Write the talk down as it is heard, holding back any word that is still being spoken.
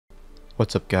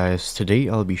What's up guys, today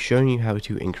I'll be showing you how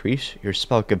to increase your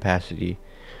spell capacity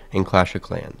in Clash of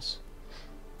Clans.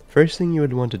 First thing you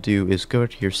would want to do is go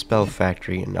to your spell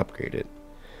factory and upgrade it.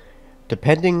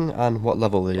 Depending on what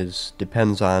level it is,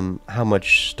 depends on how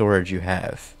much storage you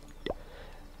have.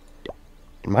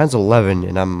 And mine's 11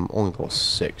 and I'm only level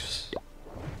 6.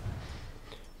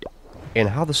 And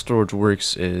how the storage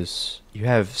works is, you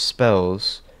have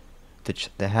spells that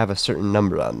have a certain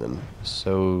number on them.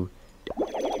 So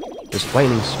this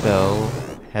lightning spell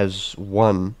has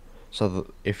 1,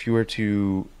 so if you were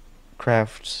to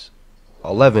craft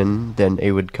 11, then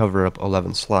it would cover up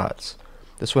 11 slots.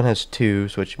 This one has 2,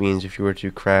 so which means if you were to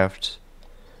craft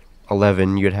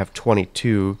 11, you'd have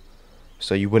 22,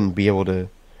 so you wouldn't be able to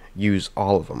use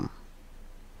all of them.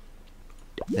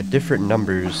 The different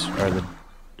numbers are the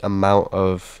amount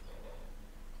of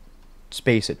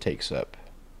space it takes up.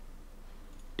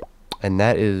 And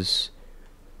that is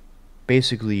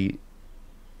basically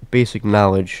basic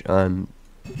knowledge on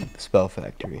the Spell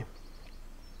Factory.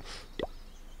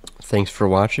 Thanks for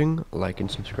watching, like and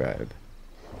subscribe.